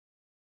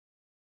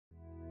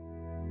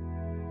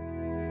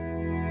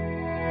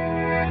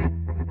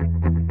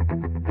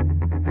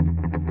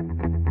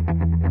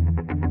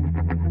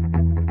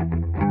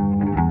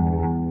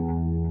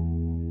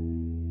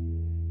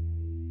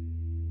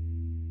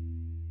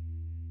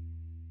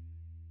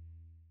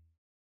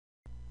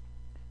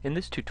In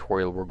this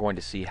tutorial, we're going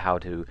to see how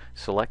to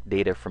select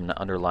data from the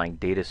underlying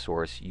data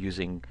source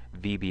using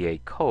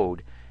VBA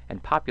code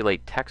and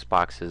populate text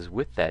boxes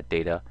with that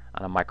data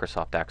on a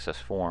Microsoft Access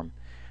form.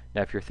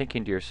 Now, if you're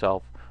thinking to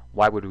yourself,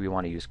 why would we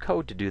want to use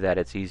code to do that?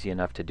 It's easy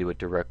enough to do it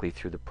directly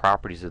through the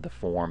properties of the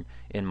form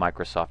in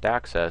Microsoft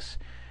Access.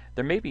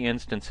 There may be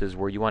instances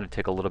where you want to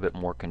take a little bit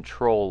more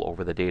control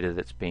over the data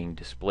that's being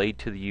displayed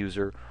to the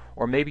user,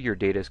 or maybe your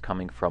data is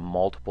coming from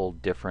multiple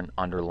different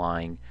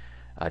underlying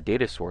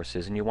data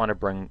sources, and you want to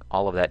bring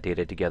all of that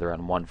data together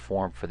on one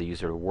form for the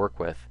user to work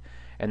with,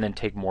 and then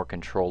take more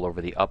control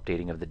over the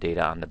updating of the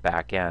data on the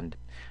back end.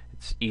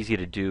 It's easy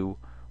to do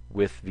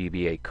with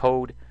VBA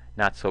code,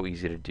 not so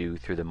easy to do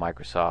through the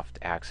Microsoft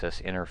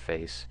Access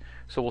interface.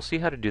 So we'll see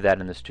how to do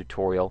that in this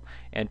tutorial,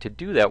 and to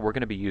do that we're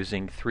going to be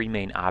using three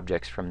main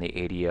objects from the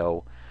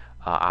ADO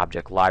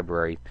object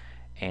library,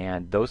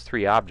 and those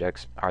three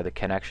objects are the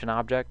connection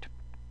object,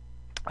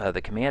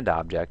 the command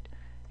object,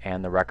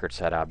 and the record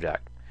set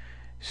object.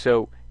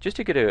 So just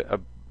to get a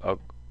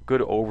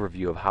good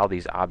overview of how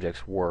these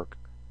objects work,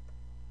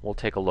 we'll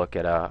take a look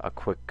at a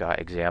quick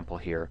example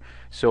here.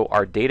 So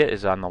our data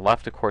is on the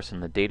left, of course, in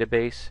the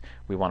database.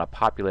 We want to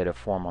populate a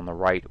form on the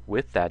right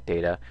with that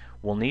data.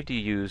 We'll need to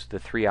use the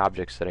three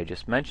objects that I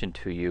just mentioned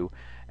to you,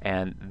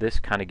 and this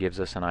kind of gives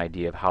us an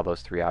idea of how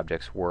those three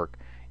objects work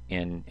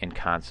in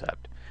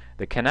concept.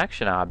 The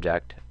connection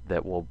object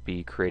that we'll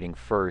be creating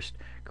first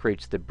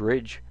creates the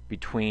bridge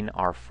between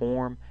our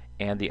form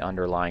and the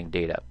underlying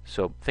data.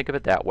 So think of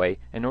it that way.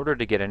 In order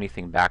to get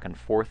anything back and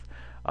forth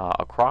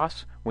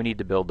across, we need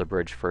to build the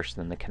bridge first,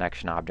 and then the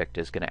connection object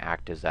is going to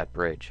act as that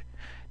bridge.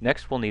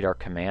 Next, we'll need our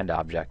command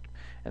object.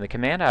 And the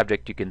command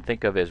object you can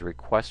think of as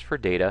requests for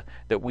data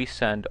that we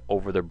send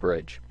over the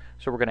bridge.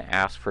 So we're going to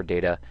ask for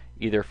data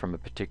either from a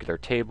particular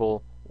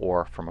table,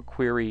 or from a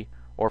query,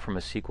 or from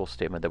a SQL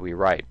statement that we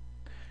write.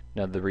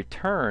 Now the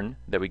return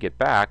that we get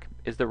back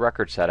is the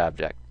record set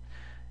object.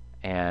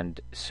 And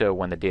so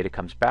when the data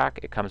comes back,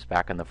 it comes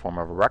back in the form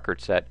of a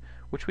record set,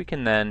 which we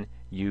can then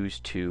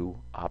use to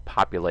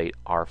populate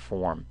our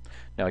form.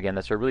 Now again,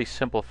 that's a really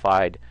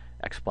simplified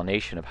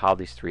explanation of how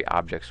these three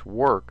objects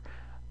work,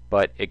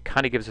 but it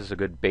kind of gives us a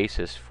good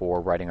basis for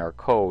writing our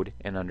code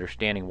and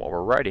understanding what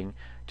we're writing,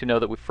 to know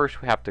that we first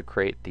have to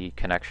create the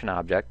connection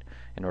object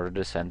in order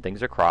to send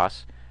things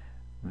across.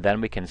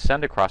 Then we can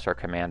send across our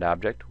command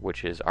object,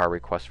 which is our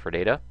request for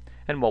data,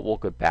 and what we'll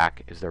get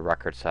back is the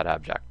record set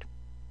object.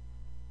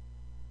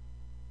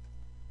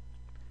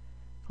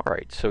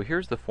 Alright, so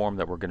here's the form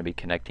that we're going to be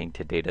connecting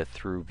to data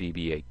through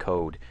VBA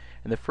code.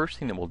 And the first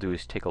thing that we'll do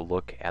is take a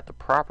look at the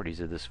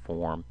properties of this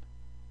form.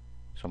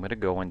 So I'm going to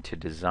go into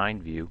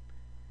Design View,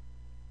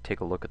 take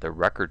a look at the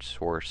record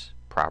source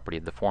property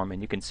of the form,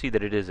 and you can see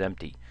that it is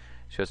empty.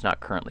 So it's not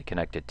currently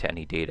connected to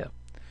any data.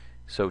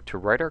 So to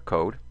write our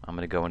code, I'm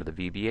going to go into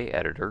the VBA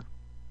editor.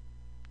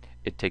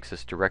 It takes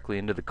us directly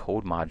into the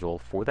code module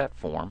for that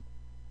form.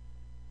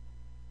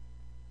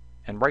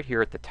 And right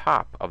here at the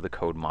top of the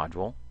code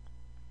module,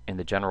 in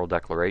the general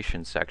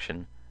declaration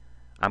section,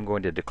 I'm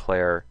going to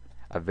declare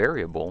a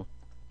variable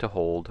to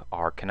hold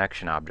our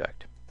connection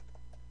object.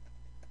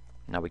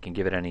 Now we can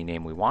give it any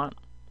name we want.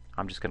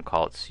 I'm just going to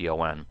call it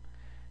CON.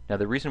 Now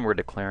the reason we're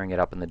declaring it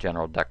up in the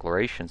general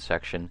declaration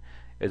section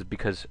is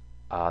because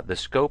the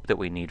scope that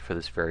we need for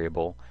this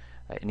variable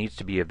it needs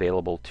to be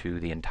available to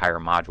the entire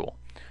module,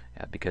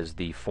 because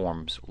the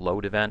form's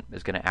load event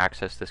is going to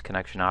access this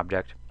connection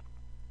object,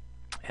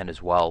 and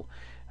as well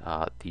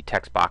the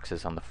text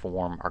boxes on the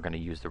form are going to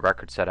use the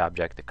record set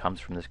object that comes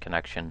from this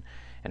connection,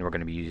 and we're going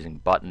to be using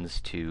buttons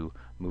to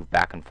move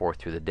back and forth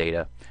through the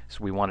data.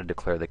 So we want to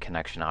declare the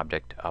connection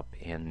object up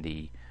in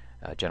the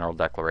general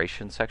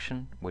declaration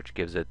section, which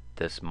gives it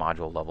this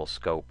module level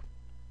scope.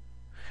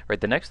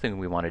 Right, the next thing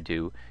we want to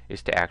do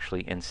is to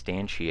actually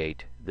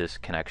instantiate this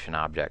connection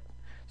object.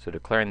 So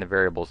declaring the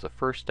variable is the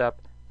first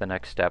step. The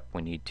next step,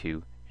 we need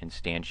to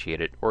instantiate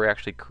it, or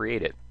actually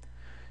create it.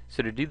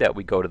 So to do that,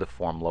 we go to the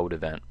form load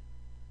event.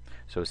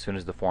 So as soon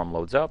as the form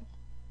loads up,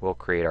 we'll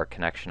create our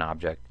connection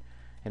object,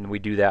 and we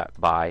do that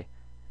by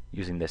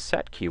using the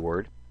set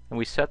keyword, and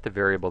we set the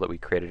variable that we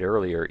created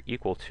earlier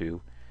equal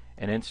to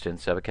an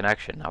instance of a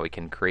connection. Now we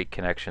can create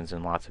connections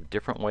in lots of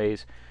different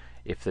ways.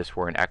 If this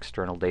were an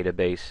external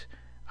database,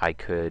 I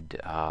could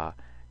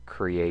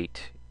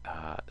create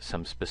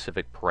some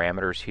specific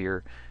parameters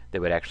here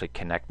that would actually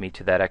connect me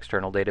to that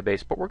external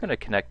database, but we're going to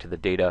connect to the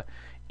data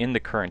in the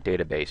current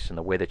database, and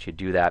the way that you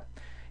do that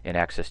in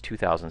Access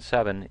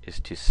 2007 is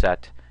to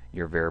set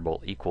your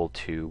variable equal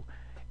to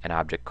an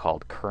object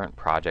called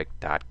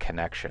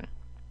currentProject.connection.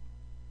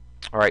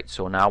 Alright,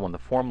 so now when the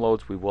form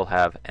loads, we will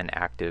have an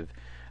active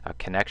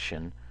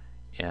connection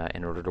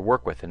in order to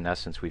work with. In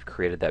essence, we've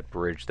created that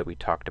bridge that we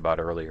talked about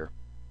earlier.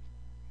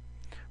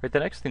 Right, the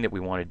next thing that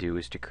we want to do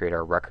is to create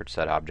our record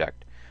set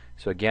object.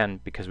 So again,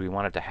 because we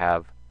want it to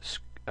have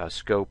a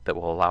scope that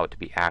will allow it to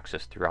be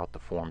accessed throughout the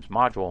forms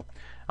module,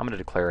 I'm going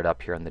to declare it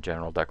up here in the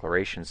general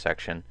declaration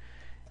section,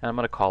 and I'm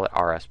going to call it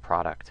RS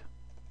product.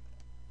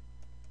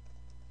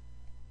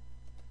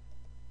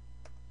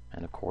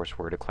 And of course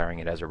we're declaring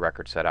it as a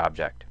record set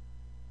object.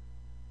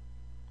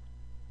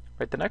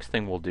 Right, the next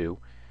thing we'll do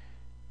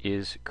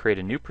is create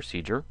a new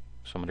procedure.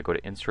 So I'm going to go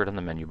to Insert on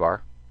the menu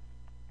bar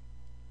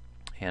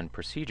and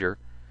Procedure,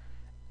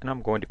 and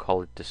I'm going to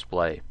call it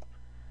Display.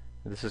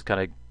 This is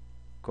going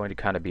to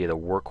kind of be the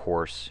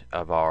workhorse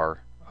of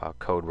our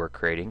code we're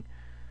creating.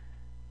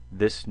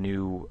 This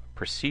new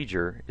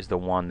procedure is the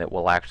one that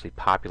will actually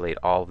populate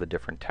all of the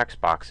different text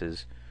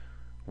boxes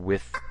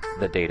with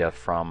the data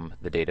from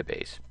the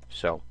database.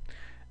 So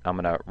I'm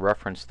going to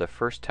reference the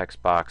first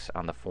text box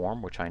on the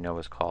form, which I know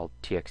is called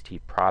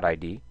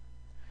txt_prod_id,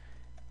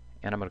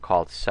 and I'm going to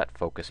call it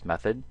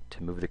setFocusMethod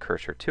to move the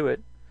cursor to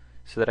it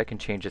so that I can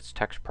change its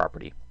text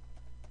property.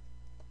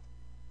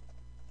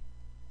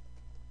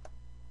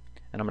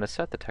 And I'm going to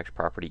set the text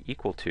property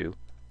equal to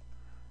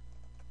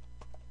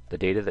the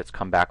data that's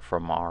come back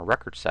from our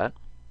record set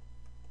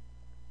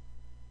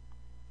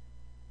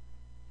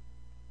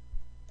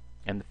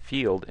and the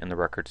field in the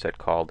record set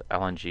called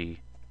LNG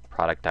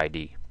product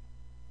ID.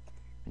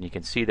 And you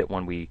can see that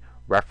when we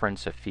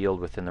reference a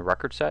field within the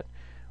record set,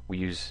 we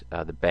use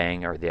the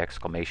bang or the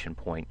exclamation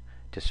point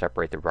to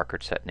separate the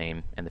record set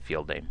name and the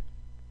field name.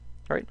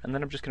 All right, and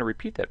then I'm just going to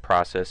repeat that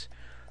process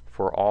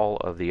for all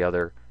of the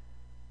other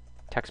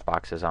text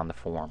boxes on the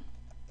form.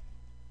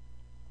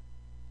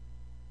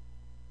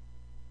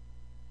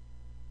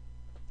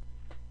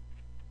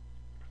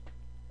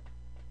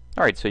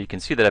 Alright, so you can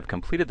see that I've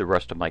completed the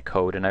rest of my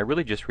code, and I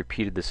really just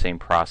repeated the same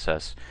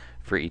process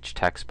for each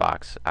text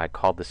box. I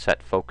called the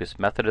setFocus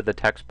method of the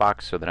text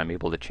box so that I'm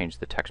able to change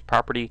the text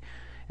property,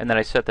 and then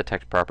I set the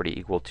text property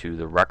equal to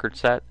the record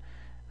set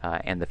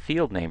and the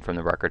field name from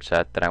the record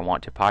set that I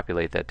want to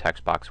populate that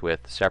text box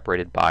with,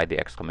 separated by the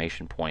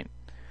exclamation point.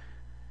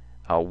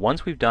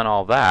 Once we've done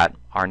all that,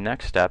 our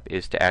next step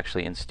is to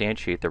actually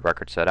instantiate the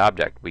record set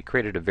object. We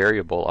created a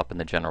variable up in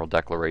the general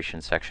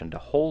declaration section to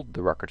hold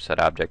the record set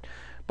object,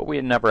 but we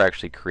had never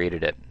actually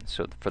created it.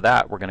 So for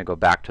that, we're going to go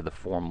back to the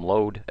form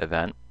load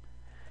event,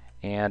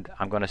 and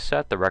I'm going to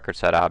set the record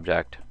set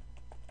object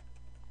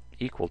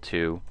equal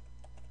to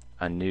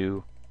a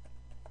new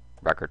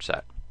record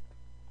set.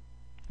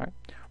 All right.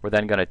 We're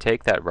then going to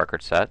take that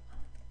record set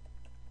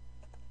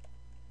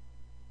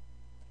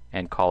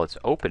and call its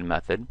open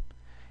method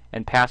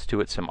and pass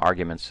to it some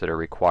arguments that are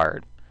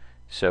required.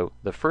 So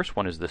the first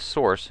one is the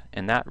source,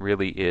 and that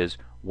really is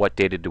what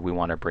data do we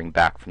want to bring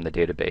back from the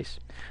database.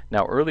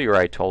 Now earlier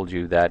I told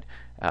you that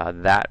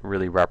that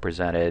really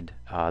represented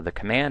the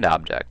command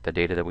object, the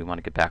data that we want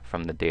to get back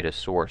from the data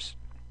source.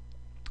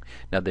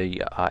 Now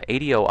the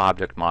ADO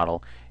object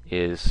model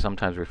is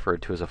sometimes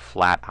referred to as a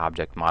flat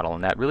object model,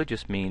 and that really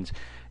just means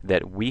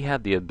that we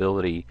have the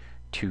ability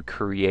to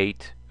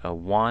create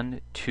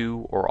one,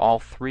 two, or all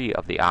three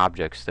of the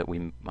objects that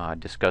we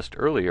discussed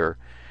earlier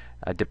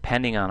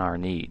depending on our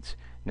needs.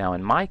 Now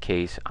in my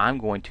case, I'm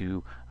going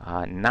to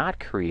not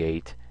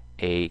create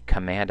a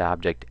command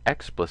object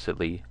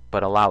explicitly,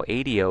 but allow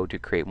ADO to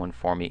create one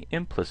for me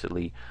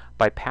implicitly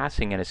by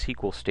passing in a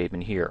SQL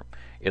statement here.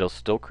 It'll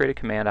still create a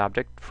command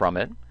object from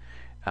it,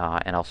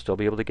 and I'll still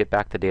be able to get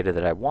back the data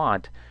that I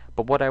want,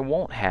 but what I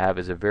won't have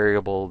is a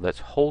variable that's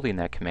holding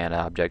that command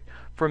object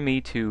for me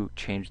to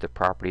change the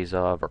properties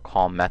of or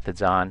call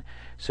methods on.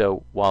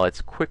 So while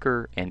it's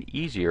quicker and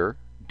easier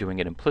doing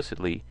it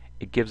implicitly,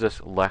 it gives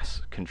us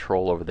less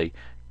control over the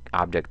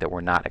object that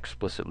we're not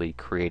explicitly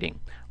creating.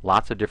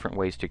 Lots of different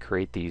ways to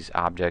create these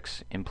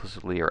objects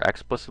implicitly or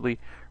explicitly.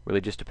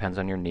 Really just depends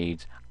on your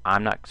needs.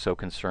 I'm not so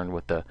concerned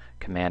with the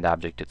command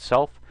object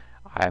itself.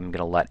 I'm going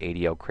to let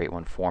ADO create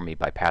one for me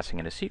by passing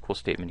in a SQL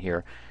statement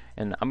here.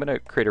 And I'm going to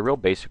create a real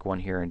basic one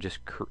here and just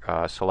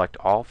select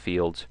all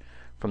fields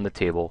from the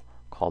table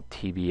called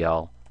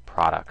TBL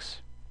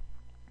products.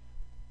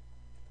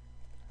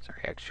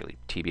 Sorry, actually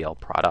TBL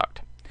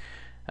product.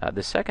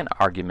 The second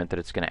argument that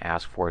it's going to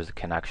ask for is the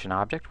connection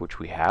object, which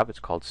we have. It's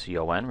called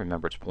CON.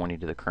 Remember, it's pointing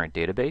to the current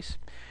database.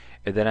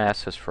 It then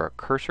asks us for a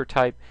cursor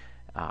type.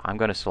 I'm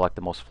going to select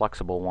the most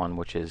flexible one,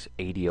 which is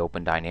AD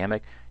Open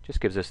Dynamic.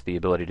 Just gives us the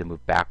ability to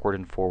move backward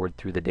and forward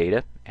through the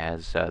data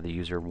as the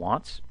user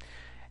wants.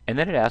 And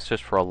then it asks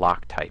us for a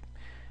lock type.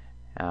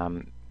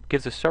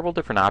 Gives us several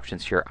different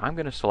options here. I'm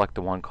going to select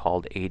the one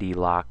called AD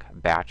Lock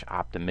Batch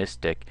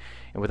Optimistic.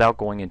 And without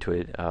going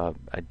into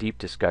a deep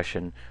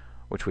discussion,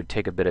 which would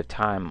take a bit of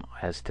time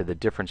as to the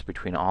difference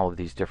between all of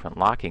these different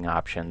locking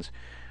options,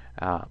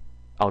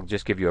 I'll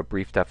just give you a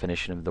brief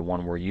definition of the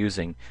one we're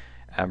using.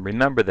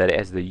 Remember that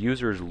as the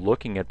user is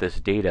looking at this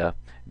data,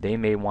 they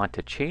may want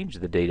to change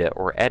the data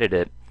or edit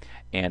it,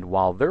 and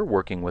while they're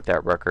working with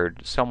that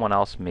record, someone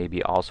else may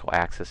be also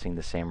accessing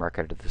the same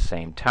record at the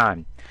same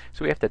time.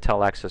 So we have to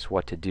tell Access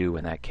what to do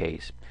in that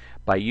case.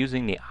 By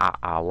using the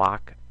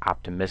lock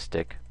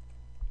optimistic,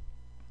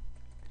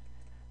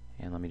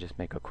 and let me just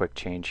make a quick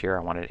change here.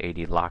 I wanted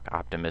AD Lock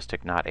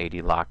Optimistic, not AD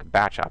Lock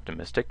Batch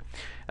Optimistic.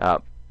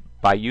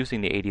 By using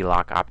the AD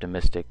Lock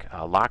Optimistic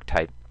lock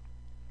type,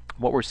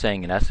 what we're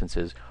saying in essence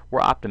is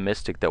we're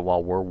optimistic that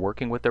while we're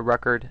working with the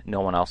record,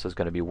 no one else is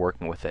going to be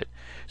working with it.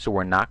 So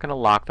we're not going to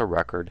lock the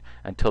record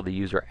until the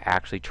user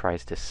actually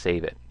tries to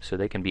save it. So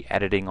they can be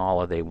editing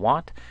all they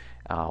want,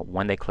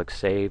 When they click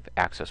Save,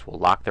 Access will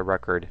lock the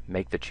record,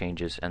 make the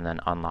changes, and then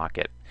unlock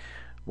it.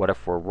 What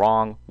if we're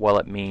wrong? Well,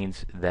 it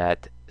means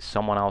that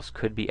someone else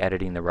could be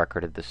editing the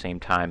record at the same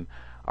time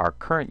our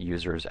current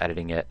user is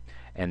editing it,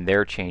 and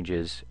their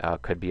changes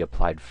could be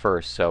applied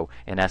first. So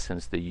in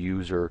essence, the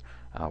user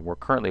we're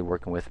currently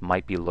working with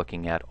might be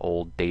looking at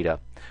old data.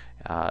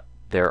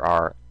 There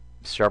are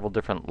several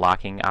different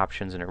locking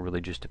options, and it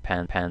really just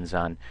depends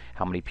on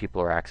how many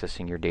people are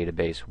accessing your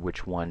database,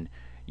 which one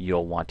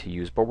you'll want to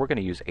use, but we're going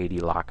to use AD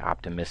Lock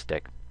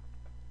Optimistic.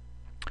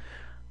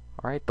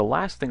 Alright, the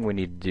last thing we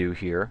need to do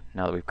here,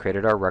 now that we've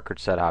created our record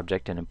set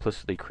object and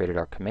implicitly created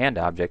our command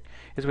object,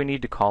 is we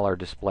need to call our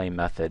display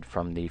method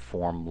from the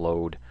form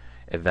load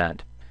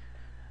event.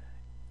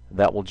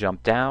 That will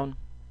jump down,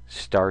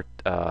 start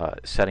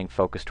setting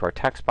focus to our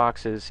text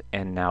boxes,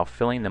 and now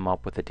filling them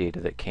up with the data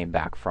that came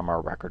back from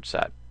our record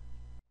set.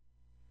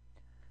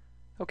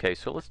 Okay,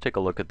 so let's take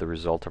a look at the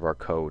result of our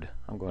code.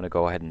 I'm going to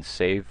go ahead and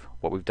save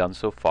what we've done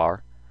so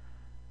far,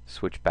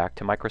 switch back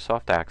to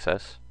Microsoft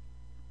Access,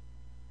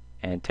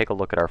 and take a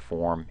look at our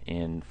form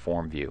in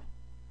Form View.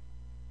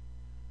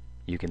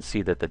 You can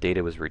see that the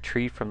data was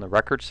retrieved from the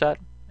record set,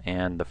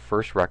 and the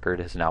first record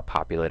has now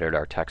populated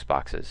our text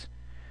boxes.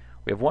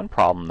 We have one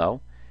problem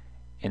though,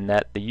 in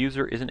that the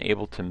user isn't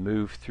able to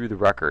move through the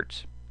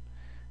records.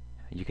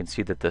 You can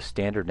see that the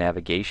standard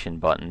navigation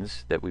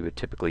buttons that we would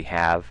typically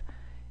have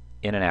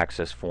in an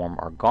Access form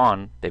are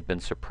gone. They've been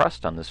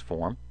suppressed on this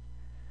form,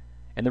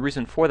 and the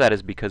reason for that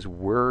is because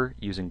we're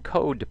using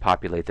code to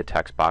populate the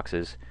text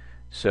boxes.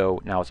 So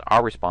now it's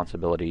our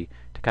responsibility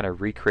to kind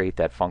of recreate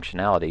that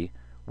functionality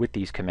with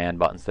these command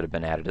buttons that have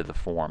been added to the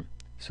form.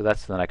 So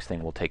that's the next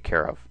thing we'll take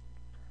care of.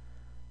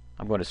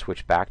 I'm going to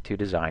switch back to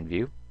Design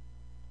View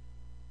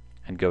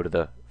and go to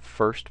the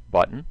first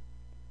button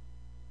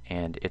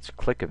and its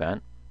click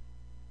event,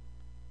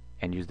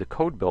 and use the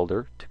code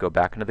builder to go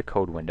back into the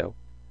code window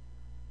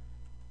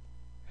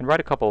and write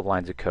a couple of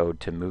lines of code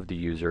to move the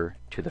user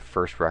to the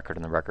first record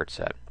in the record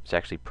set. It's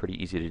actually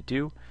pretty easy to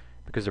do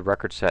because the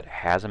record set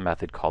has a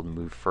method called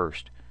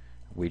moveFirst.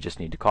 We just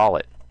need to call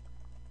it.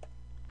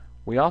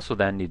 We also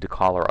then need to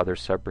call our other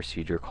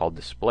sub-procedure called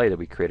display that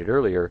we created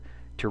earlier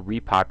to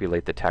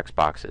repopulate the text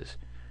boxes.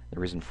 The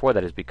reason for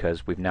that is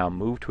because we've now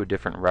moved to a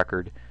different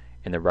record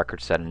in the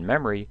record set in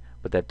memory,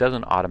 but that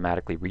doesn't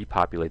automatically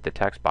repopulate the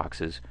text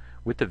boxes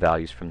with the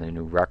values from the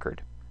new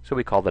record. So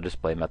we call the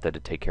display method to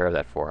take care of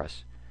that for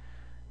us.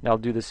 Now I'll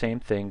do the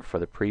same thing for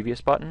the previous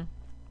button.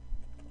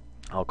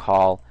 I'll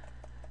call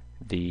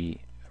the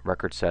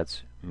record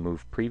sets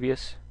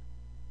movePrevious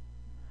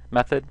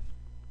method.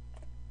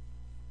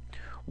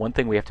 One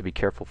thing we have to be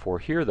careful for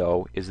here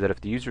though is that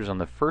if the user is on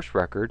the first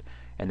record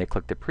and they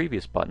click the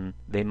previous button,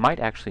 they might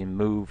actually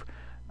move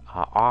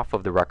off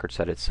of the record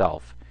set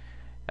itself.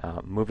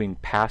 Moving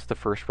past the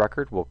first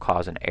record will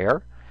cause an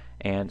error,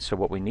 and so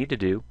what we need to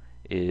do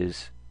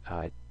is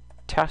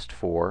test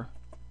for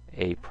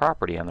a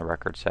property on the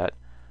record set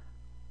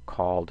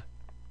called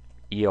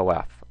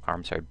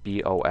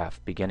BOF,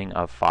 beginning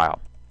of file.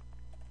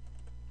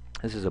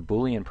 This is a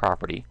Boolean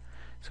property,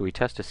 so we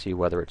test to see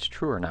whether it's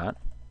true or not.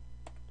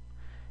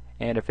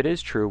 And if it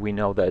is true, we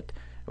know that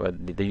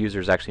the user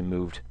has actually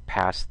moved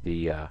past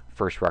the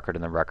first record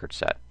in the record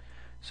set.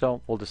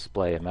 So we'll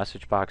display a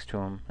message box to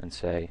them and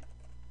say,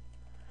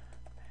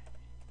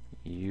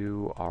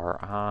 you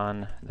are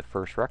on the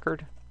first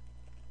record,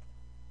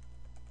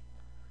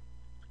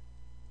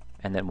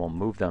 and then we'll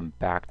move them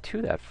back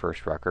to that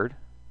first record,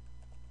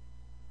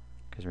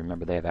 because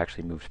remember they have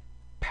actually moved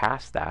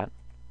past that.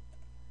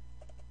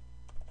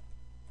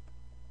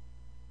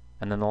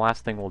 And then the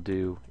last thing we'll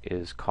do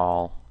is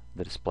call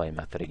the display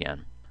method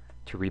again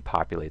to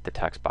repopulate the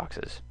text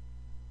boxes.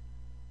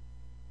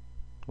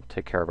 We'll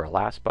take care of our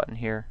last button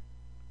here.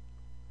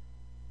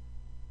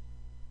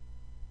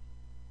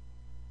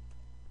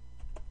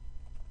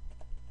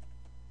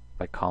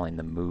 By calling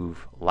the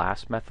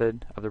moveLast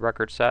method of the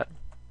record set.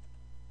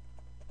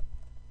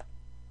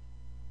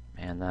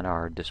 And then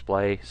our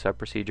display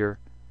sub-procedure.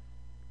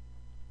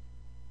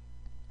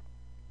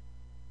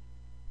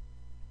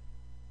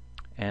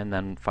 And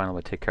then finally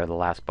we'll take care of the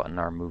last button,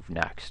 our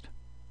moveNext.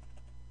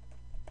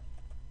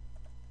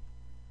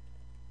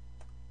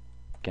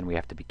 Again, we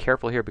have to be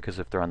careful here because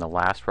if they're on the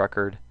last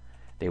record,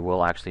 they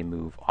will actually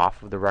move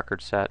off of the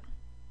record set.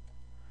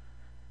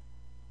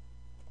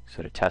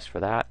 So to test for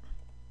that,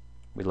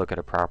 we look at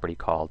a property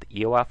called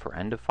EOF, or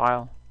end of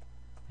file,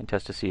 and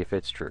test to see if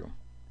it's true.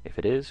 If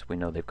it is, we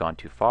know they've gone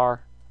too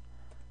far.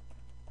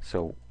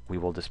 So we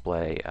will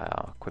display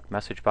a quick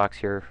message box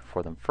here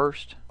for them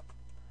first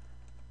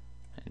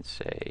and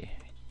say,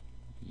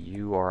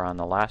 you are on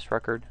the last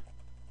record,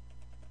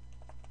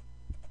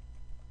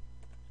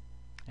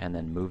 and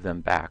then move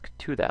them back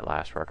to that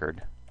last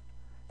record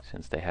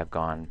since they have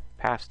gone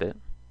past it.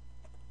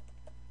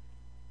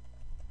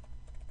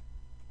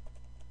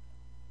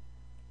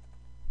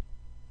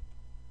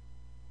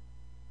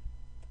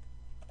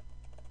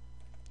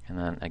 And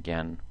then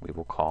again we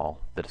will call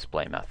the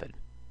display method.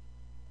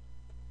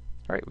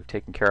 Alright, we've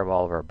taken care of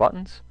all of our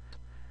buttons.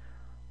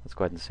 Let's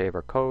go ahead and save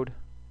our code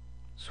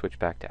switch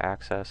back to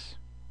Access.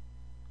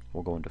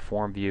 We'll go into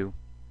Form View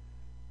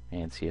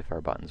and see if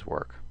our buttons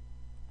work.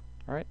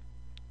 Alright,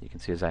 you can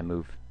see as I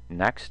move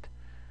Next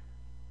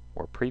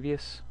or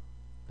Previous,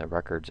 the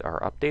records are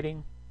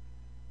updating.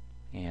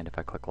 And if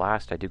I click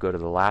Last, I do go to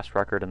the last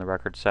record in the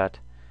record set.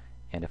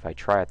 And if I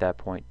try at that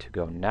point to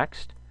go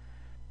Next,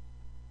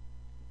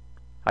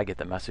 I get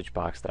the message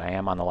box that I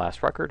am on the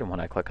last record, and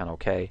when I click on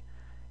OK,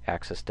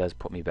 Access does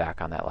put me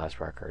back on that last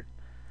record.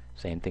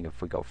 Same thing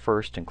if we go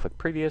First and click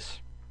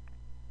Previous,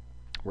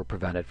 we're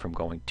prevented from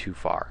going too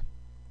far.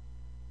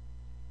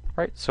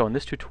 Right, so in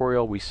this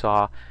tutorial we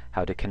saw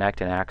how to connect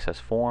an access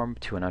form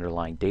to an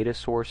underlying data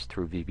source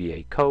through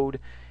VBA code,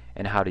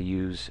 and how to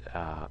use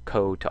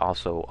code to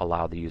also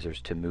allow the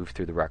users to move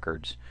through the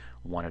records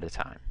one at a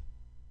time.